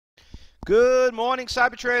Good morning,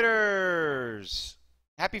 cyber traders.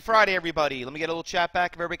 Happy Friday, everybody. Let me get a little chat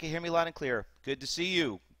back if everybody can hear me loud and clear. Good to see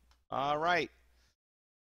you. All right.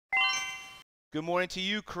 Good morning to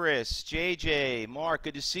you, Chris, JJ, Mark.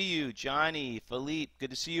 Good to see you. Johnny, Philippe.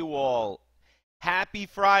 Good to see you all. Happy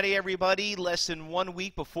Friday, everybody. Less than 1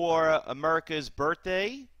 week before America's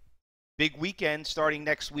birthday. Big weekend starting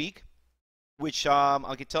next week, which I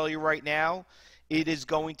can tell you right now, it is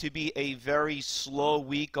going to be a very slow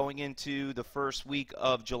week going into the first week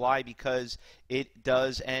of July because it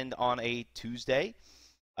does end on a Tuesday.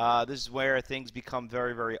 This is where things become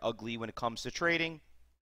very, very ugly when it comes to trading.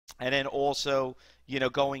 And then also,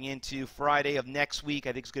 going into Friday of next week,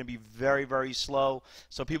 I think it's going to be very, very slow.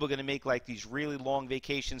 So people are going to make like these really long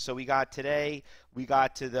vacations. So we got today, we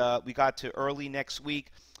got to early next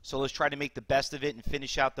week. So let's try to make the best of it and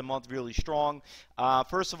finish out the month really strong.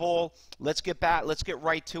 First of all, let's get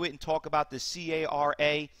right to it and talk about the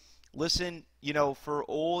CARA. Listen, for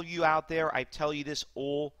all you out there, I tell you this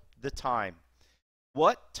all the time.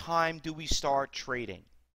 What time do we start trading?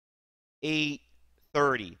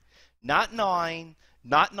 8:30. Not 9,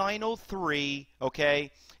 not 9:03, okay?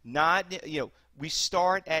 We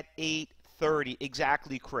start at 8:30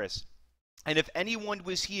 exactly, Chris. And if anyone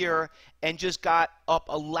was here and just got up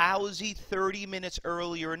a lousy 30 minutes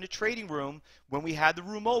earlier in the trading room when we had the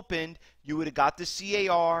room opened, you would have got the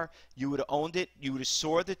CAR, you would have owned it, you would have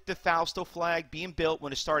saw the Fausto flag being built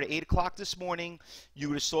when it started at 8 o'clock this morning, you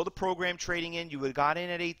would have saw the program trading in, you would have got in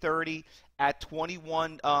at 8:30 at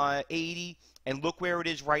 21.80, and look where it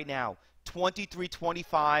is right now,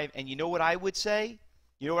 23.25. And you know what I would say?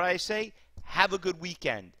 You know what I say? Have a good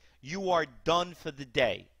weekend. You are done for the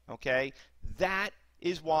day. Okay, that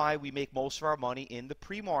is why we make most of our money in the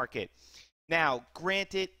pre-market. Now,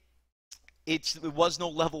 granted, it was no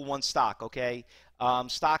level one stock. Okay,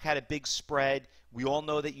 stock had a big spread. We all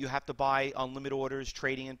know that you have to buy on limit orders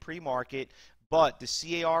trading in pre-market, but the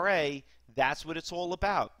CARA, that's what it's all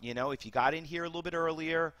about. If you got in here a little bit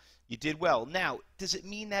earlier, you did well. Now, does it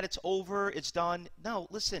mean that it's over, it's done? No,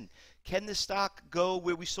 listen, can the stock go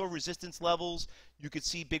where we saw resistance levels? You could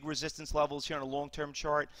see big resistance levels here on a long-term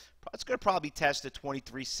chart. It's going to probably test at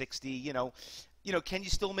 23.60. Can you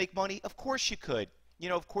still make money? Of course you could.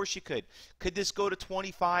 Of course you could. Could this go to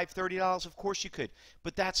 $25, $30? Of course you could.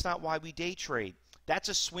 But that's not why we day trade. That's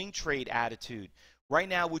a swing trade attitude. Right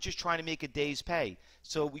now, we're just trying to make a day's pay.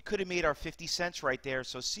 So we could have made our 50 cents right there.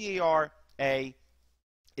 So CARA,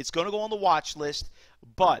 it's going to go on the watch list.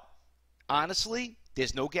 But honestly,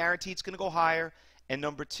 there's no guarantee it's going to go higher. And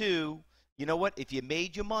number two, you know what? If you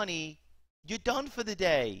made your money, you're done for the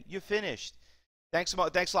day. You're finished. Thanks a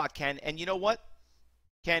lot, Ken. And you know what,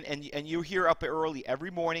 Ken? And you're here up early every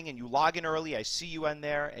morning, and you log in early. I see you in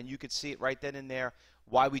there, and you could see it right then and there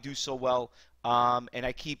why we do so well. And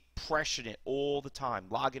I keep pressuring it all the time.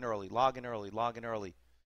 Log in early, log in early, log in early.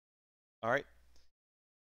 All right.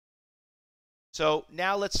 So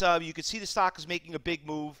now let's. You can see the stock is making a big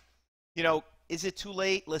move. Is it too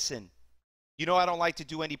late? Listen. I don't like to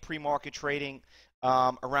do any pre-market trading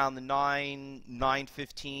around the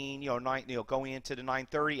 9:15, going into the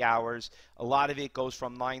 9:30 hours. A lot of it goes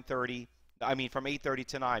from 9:30, from 8:30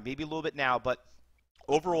 to 9, maybe a little bit now, but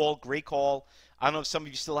overall, great call. I don't know if some of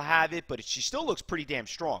you still have it, but she still looks pretty damn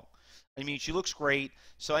strong. She looks great.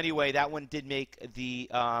 So anyway, that one did make the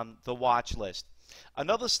watch list.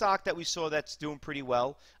 Another stock that we saw that's doing pretty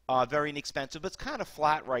well, very inexpensive, but it's kind of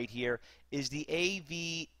flat right here, is the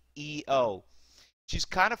AVEO. She's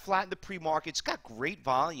kind of flat in the pre-market. It's got great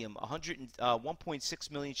volume, 1.6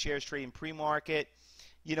 million shares trading pre-market.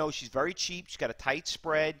 She's very cheap. She's got a tight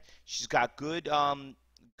spread. She's got good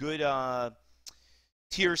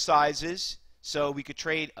tier sizes, so we could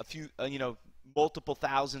trade a few, multiple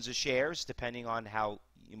thousands of shares depending on how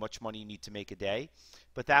much money you need to make a day.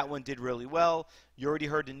 But that one did really well. You already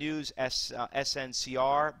heard the news,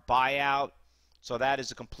 SNCR buyout, so that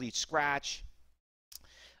is a complete scratch.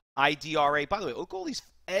 IDRA, by the way, look at all these,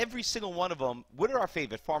 every single one of them. What are our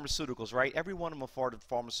favorite? Pharmaceuticals, right? Every one of them are part of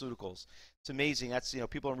pharmaceuticals. It's amazing. That's,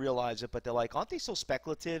 people don't realize it, but they're like, aren't they so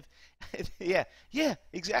speculative? yeah,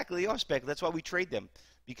 exactly. They are speculative. That's why we trade them,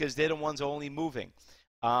 because they're the ones only moving.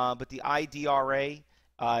 But the IDRA,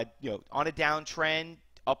 on a downtrend,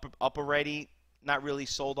 up already. Not really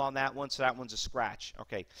sold on that one, so that one's a scratch.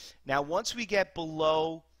 Okay. Now, once we get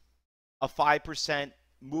below a 5%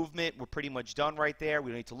 movement, we're pretty much done right there. We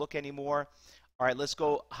don't need to look anymore. All right, let's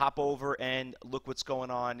go hop over and look what's going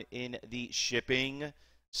on in the shipping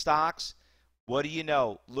stocks. What do you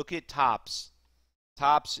know? Look at Tops.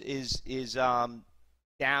 Tops is down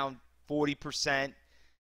 40%.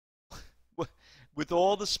 with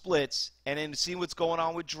all the splits, and then seeing what's going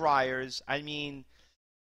on with dryers, I mean,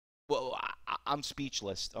 well, I'm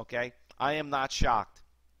speechless, okay? I am not shocked.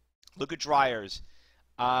 Look at dryers.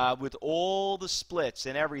 With all the splits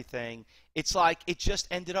and everything, it's like it just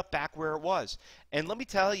ended up back where it was. And let me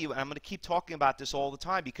tell you, and I'm going to keep talking about this all the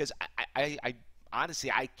time because I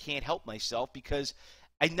honestly, I can't help myself because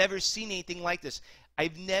I've never seen anything like this.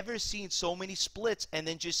 I've never seen so many splits and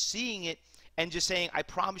then just seeing it and just saying, I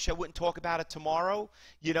promise you I wouldn't talk about it tomorrow,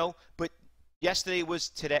 but yesterday was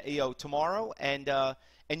today, tomorrow, and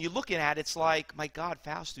you're looking at it, it's like, my God,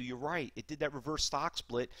 Fausto, you're right. It did that reverse stock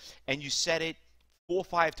split, and you said it 4 or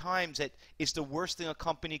 5 times that it's the worst thing a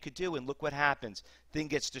company could do, and look what happens. Thing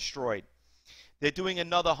gets destroyed. They're doing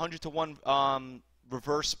another 100 to 1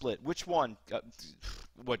 reverse split. Which one?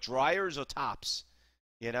 What, dryers or tops?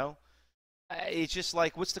 It's just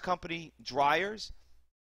like, what's the company? Dryers?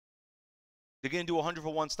 They're going to do a 100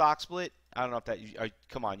 for 1 stock split? I don't know if that,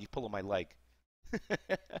 come on, you're pulling my leg.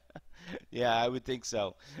 Yeah, I would think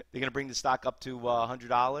so. They're going to bring the stock up to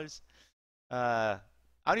 $100. I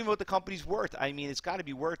don't even know what the company's worth. I mean, it's got to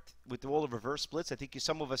be worth, with all the reverse splits, I think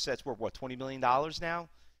some of us said it's worth, what, $20 million now?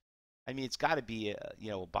 I mean, it's got to be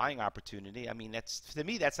a buying opportunity. I mean, to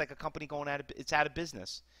me, that's like a company it's out of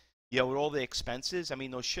business. With all the expenses, I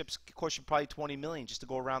mean, those ships cost you probably $20 million just to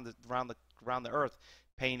go around the earth,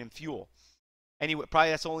 paying them fuel. Anyway, probably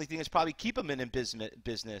that's the only thing that's probably keep them in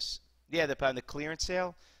business. Yeah, they're on the clearance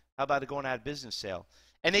sale. How about the going out of business sale?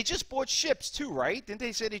 And they just bought ships too, right? Didn't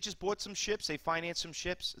they say they just bought some ships? They financed some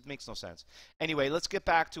ships? It makes no sense. Anyway, let's get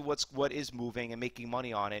back to what is moving and making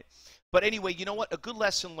money on it. But anyway, you know what? A good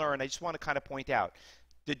lesson learned. I just want to kind of point out.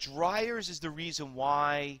 The dryers is the reason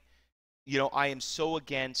why, I am so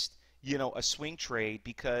against, a swing trade,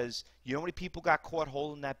 because you know how many people got caught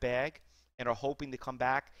holding that bag and are hoping to come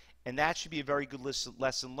back? And that should be a very good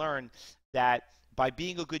lesson learned, that by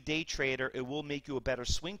being a good day trader, it will make you a better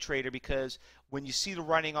swing trader, because when you see the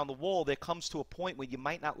writing on the wall, there comes to a point where you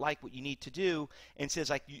might not like what you need to do and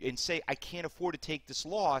say, I can't afford to take this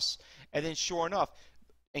loss. And then sure enough,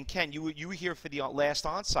 and Ken, you were here for the last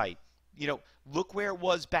onsite. Look where it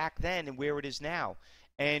was back then and where it is now.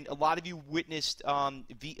 And a lot of you witnessed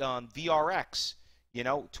VRX,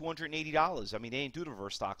 $280. I mean, they didn't do the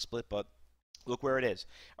reverse stock split, but look where it is.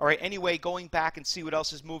 All right, anyway, going back and see what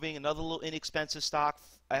else is moving. Another little inexpensive stock,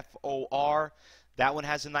 FOR. That one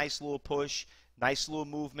has a nice little push, nice little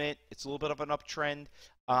movement. It's a little bit of an uptrend.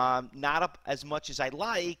 Not up as much as I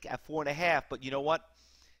like at 4.5, but you know what?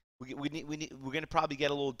 We're going to probably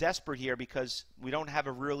get a little desperate here because we don't have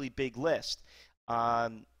a really big list.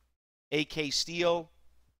 AK Steel,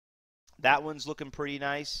 that one's looking pretty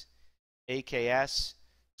nice. AKS.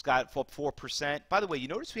 It's got 4%. By the way, you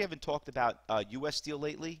notice we haven't talked about U.S. Steel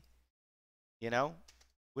lately?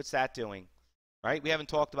 What's that doing? Right? We haven't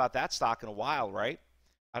talked about that stock in a while, right?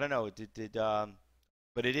 I don't know.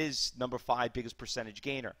 But it is number 5 biggest percentage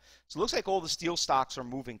gainer. So it looks like all the steel stocks are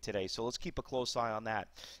moving today. So let's keep a close eye on that.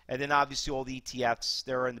 And then obviously all the ETFs,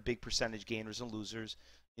 they're in the big percentage gainers and losers.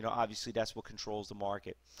 Obviously that's what controls the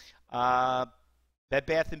market. Bed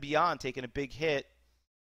Bath & Beyond taking a big hit.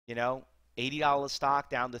 $80 stock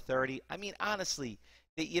down to $30. I mean, honestly,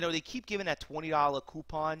 they keep giving that $20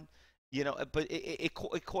 coupon, but it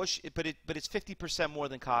costs, but it's 50% more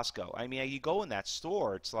than Costco. I mean, you go in that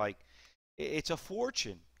store, it's like, it's a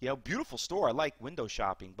fortune. Beautiful store. I like window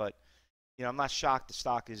shopping, but I'm not shocked the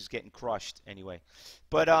stock is getting crushed anyway.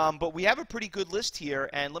 But we have a pretty good list here,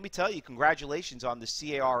 and let me tell you, congratulations on the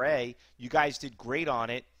CARA. You guys did great on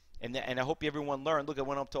it. And I hope everyone learned. Look, it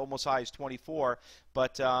went up to almost high as 24.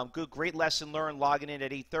 But great lesson learned, logging in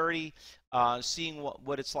at 8:30, seeing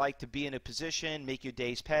what it's like to be in a position, make your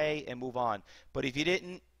day's pay, and move on. But if you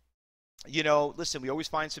didn't, listen, we always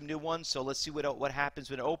find some new ones. So let's see what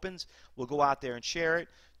happens when it opens. We'll go out there and share it.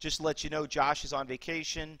 Just to let you know, Josh is on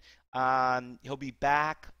vacation. He'll be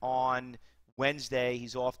back on Wednesday.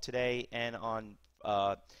 He's off today and on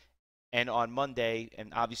Monday,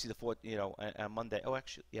 and obviously the 4th, on Monday. Oh,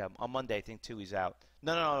 actually, yeah, on Monday I think too he's out.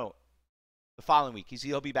 No. The following week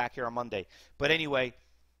he'll be back here on Monday. But anyway,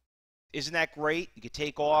 isn't that great? You could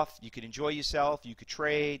take off, you could enjoy yourself, you could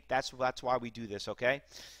trade. That's why we do this, okay?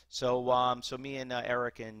 So so me and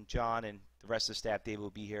Eric and John and the rest of the staff, David, will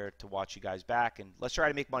be here to watch you guys back, and let's try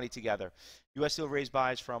to make money together. U.S. Steel raised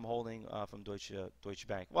buys from holding from Deutsche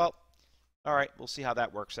Bank. Well, all right, we'll see how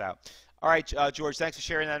that works out. All right, George, thanks for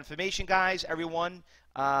sharing that information, guys. Everyone,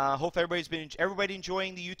 hope everybody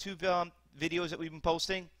enjoying the YouTube videos that we've been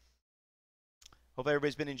posting. Hope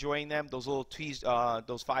everybody's been enjoying them. Those little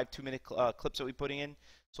those 5 2-minute clips that we're putting in.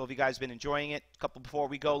 So if you guys have been enjoying it, before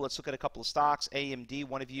we go, let's look at a couple of stocks. AMD,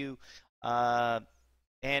 one of you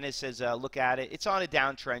Anna says, look at it. It's on a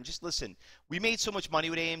downtrend. Just listen. We made so much money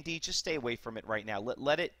with AMD. Just stay away from it right now.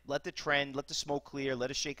 Let the trend, let the smoke clear.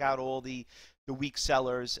 Let us shake out all the weak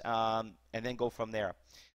sellers, and then go from there.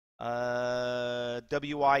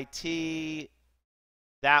 WIT,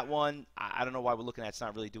 that one, I don't know why we're looking at. It's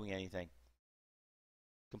not really doing anything.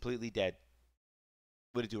 Completely dead.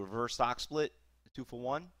 What did it do? Reverse stock split?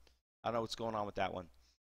 2-for-1? I don't know what's going on with that one.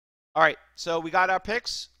 All right, so we got our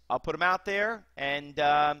picks. I'll put them out there, and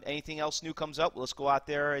anything else new comes up, let's go out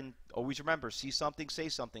there, and always remember, see something, say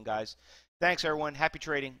something, guys. Thanks, everyone. Happy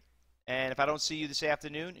trading. And if I don't see you this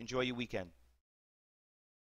afternoon, enjoy your weekend.